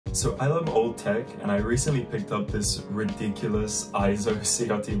So I love old tech, and I recently picked up this ridiculous ISO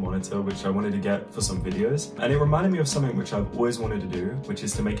CRT monitor which I wanted to get for some videos, and it reminded me of something which I've always wanted to do, which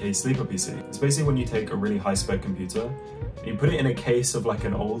is to make a sleeper PC. It's basically when you take a really high-spec computer and you put it in a case of like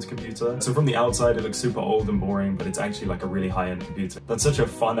an old computer. So from the outside it looks super old and boring, but it's actually like a really high-end computer. That's such a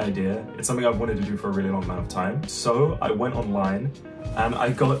fun idea. It's something I've wanted to do for a really long amount of time. So I went online and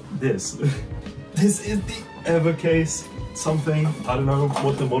I got this. This is the Evercase something. I don't know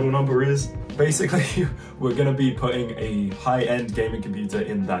what the model number is. Basically, we're gonna be putting a high-end gaming computer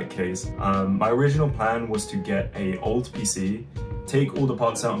in that case. My original plan was to get a old PC, take all the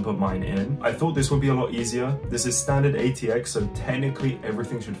parts out and put mine in. I thought this would be a lot easier. This is standard ATX, so technically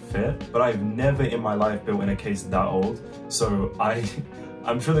everything should fit, but I've never in my life built in a case that old, so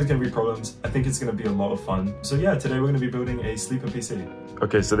I'm sure there's gonna be problems. I think it's gonna be a lot of fun. So yeah, today we're gonna be building a sleeper PC.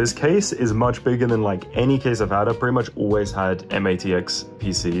 Okay, so this case is much bigger than like any case I've had. I've pretty much always had MATX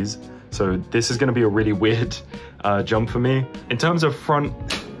PCs. So this is gonna be a really weird jump for me. In terms of front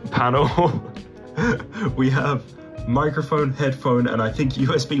panel, we have microphone, headphone, and I think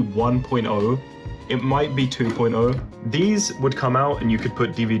USB 1.0. It might be 2.0. These would come out and you could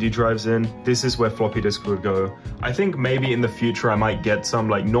put DVD drives in. This is where floppy disk would go. I think maybe in the future I might get some,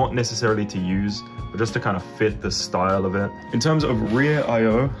 like not necessarily to use, but just to kind of fit the style of it. In terms of rear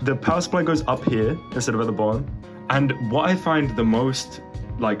I/O, the power supply goes up here instead of at the bottom. And what I find the most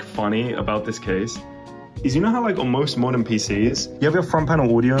like funny about this case is, you know how like on most modern PCs, you have your front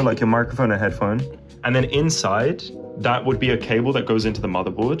panel audio, like your microphone and headphone, and then inside, that would be a cable that goes into the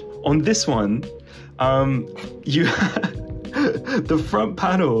motherboard. On this one, the front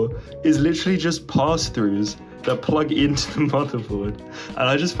panel is literally just pass-throughs that plug into the motherboard. And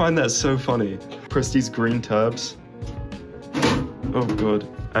I just find that so funny. Press these green tabs. Oh god.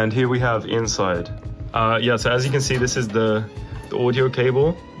 And here we have inside. Yeah, so as you can see, this is the audio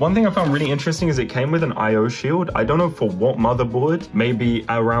cable. One thing I found really interesting is it came with an I/O shield. I don't know for what motherboard. Maybe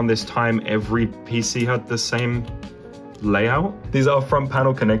around this time, every PC had the same layout. These are front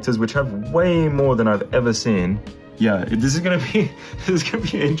panel connectors, which have way more than I've ever seen. Yeah, this is gonna be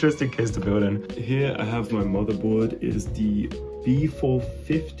an interesting case to build in. Here I have my motherboard. It is the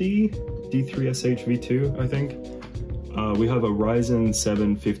B450 D3SH V2, I think. We have a Ryzen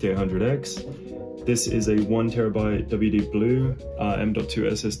 7 5800X. This is a 1TB WD Blue M.2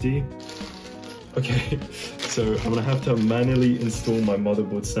 SSD. Okay, so I'm gonna have to manually install my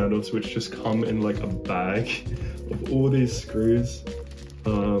motherboard standoffs, which just come in like a bag of all these screws.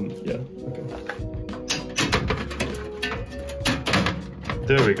 Yeah, okay.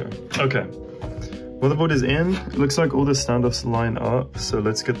 There we go. Okay, motherboard is in. It looks like all the standoffs line up, so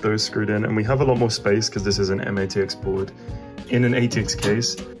let's get those screwed in. And we have a lot more space because this is an MATX board in an ATX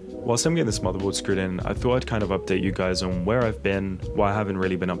case. Whilst I'm getting this motherboard screwed in, I thought I'd kind of update you guys on where I've been, why I haven't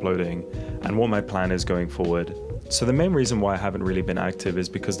really been uploading, and what my plan is going forward. So the main reason why I haven't really been active is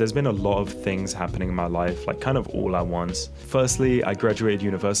because there's been a lot of things happening in my life, like kind of all at once. Firstly, I graduated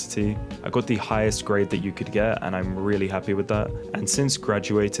university. I got the highest grade that you could get, and I'm really happy with that. And since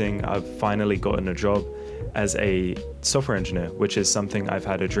graduating, I've finally gotten a job as a software engineer, which is something I've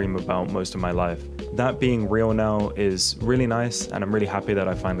had a dream about most of my life. That being real now is really nice, and I'm really happy that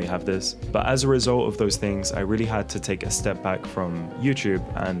I finally have this. But as a result of those things, I really had to take a step back from YouTube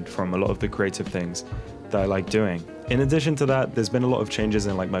and from a lot of the creative things that I like doing. In addition to that, there's been a lot of changes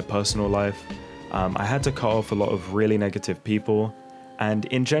in like my personal life. I had to cut off a lot of really negative people. And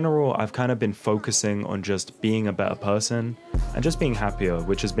in general, I've kind of been focusing on just being a better person and just being happier,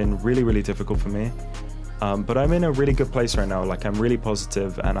 which has been really, really difficult for me. But I'm in a really good place right now. Like, I'm really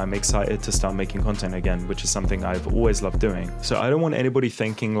positive and I'm excited to start making content again, which is something I've always loved doing. So I don't want anybody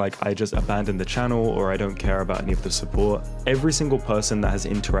thinking like I just abandoned the channel or I don't care about any of the support. Every single person that has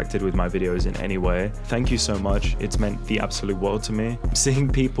interacted with my videos in any way, thank you so much. It's meant the absolute world to me. Seeing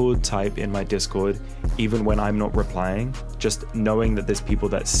people type in my Discord, even when I'm not replying, just knowing that there's people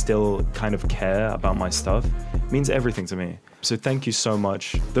that still kind of care about my stuff means everything to me. So thank you so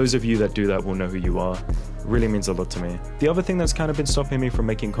much. Those of you that do that will know who you are. It really means a lot to me. The other thing that's kind of been stopping me from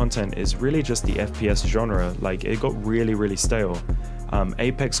making content is really just the FPS genre. Like, it got really, really stale.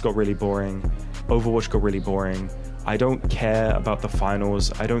 Apex got really boring. Overwatch got really boring. I don't care about the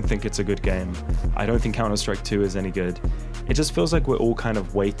finals. I don't think it's a good game. I don't think Counter-Strike 2 is any good. It just feels like we're all kind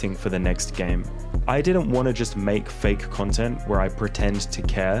of waiting for the next game. I didn't want to just make fake content where I pretend to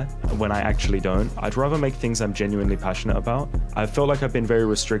care when I actually don't. I'd rather make things I'm genuinely passionate about. I feel like I've been very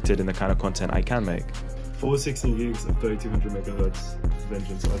restricted in the kind of content I can make. 416 gigs of 3200 megahertz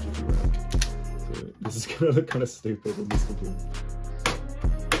Vengeance RGB RAM. So this is gonna look kind of stupid in this computer.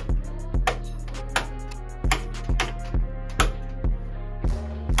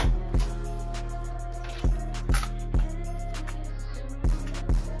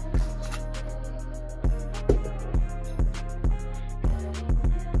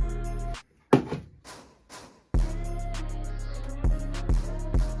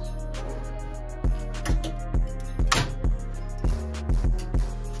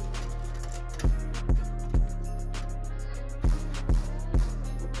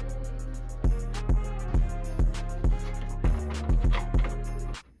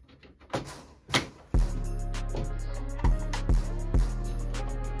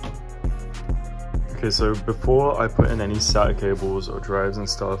 Okay, so before I put in any SATA cables or drives and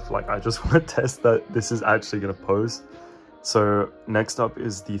stuff, like I just want to test that this is actually going to post. So next up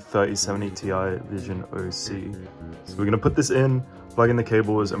is the 3070 Ti Vision OC. So we're going to put this in, plug in the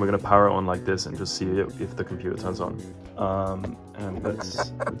cables, and we're going to power it on like this and just see if the computer turns on. And let's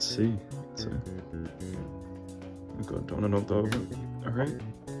see. So, oh god, don't want to knock that over. All right.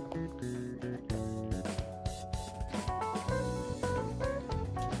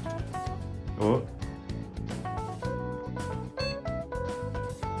 Oh.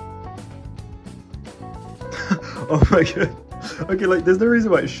 Oh my god. Okay, like there's no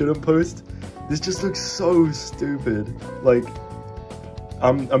reason why it shouldn't post. This just looks so stupid. Like,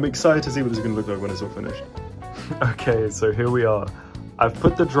 I'm excited to see what this is gonna look like when it's all finished. Okay, so here we are. I've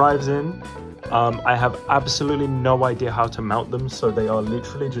put the drives in. I have absolutely no idea how to mount them, so they are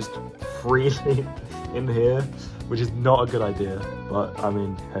literally just freely in here, which is not a good idea, but I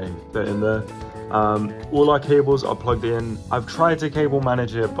mean, hey, they're in there. All our cables are plugged in. I've tried to cable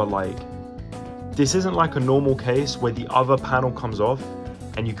manage it, but like, this isn't like a normal case where the other panel comes off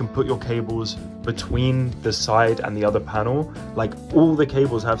and you can put your cables between the side and the other panel. Like, all the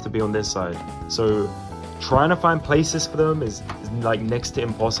cables have to be on this side. So trying to find places for them is like next to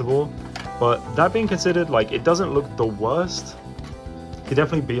impossible. But that being considered, like, it doesn't look the worst. It could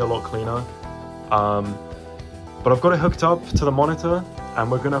definitely be a lot cleaner. But I've got it hooked up to the monitor and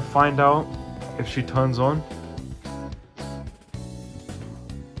we're gonna find out if she turns on.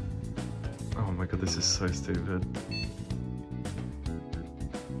 Oh my god, this is so stupid.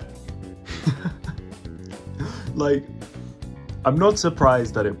 Like, I'm not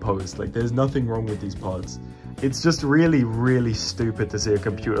surprised that it posts. Like, there's nothing wrong with these parts. It's just really, really stupid to see a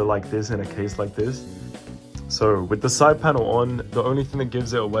computer like this in a case like this. So with the side panel on, the only thing that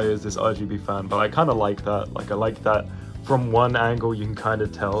gives it away is this RGB fan, but I kind of like that. Like, I like that from one angle you can kind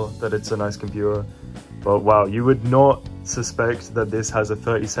of tell that it's a nice computer. But wow, you would not suspect that this has a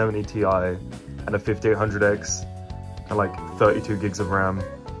 3070 Ti and a 5800X and like 32 gigs of RAM.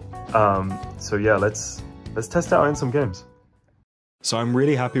 So yeah, let's test it out in some games. So I'm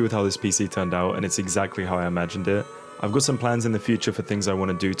really happy with how this PC turned out, and it's exactly how I imagined it. I've got some plans in the future for things I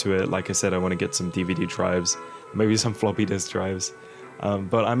want to do to it. Like I said, I want to get some DVD drives, maybe some floppy disk drives.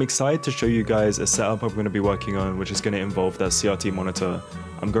 But I'm excited to show you guys a setup I'm going to be working on, which is going to involve that CRT monitor.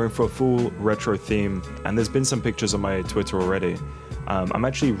 I'm going for a full retro theme, and there's been some pictures on my Twitter already. I'm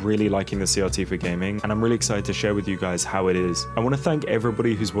actually really liking the CRT for gaming, and I'm really excited to share with you guys how it is. I want to thank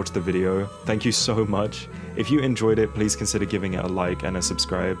everybody who's watched the video. Thank you so much. If you enjoyed it, please consider giving it a like and a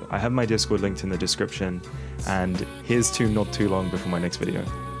subscribe. I have my Discord linked in the description, and here's to not too long before my next video.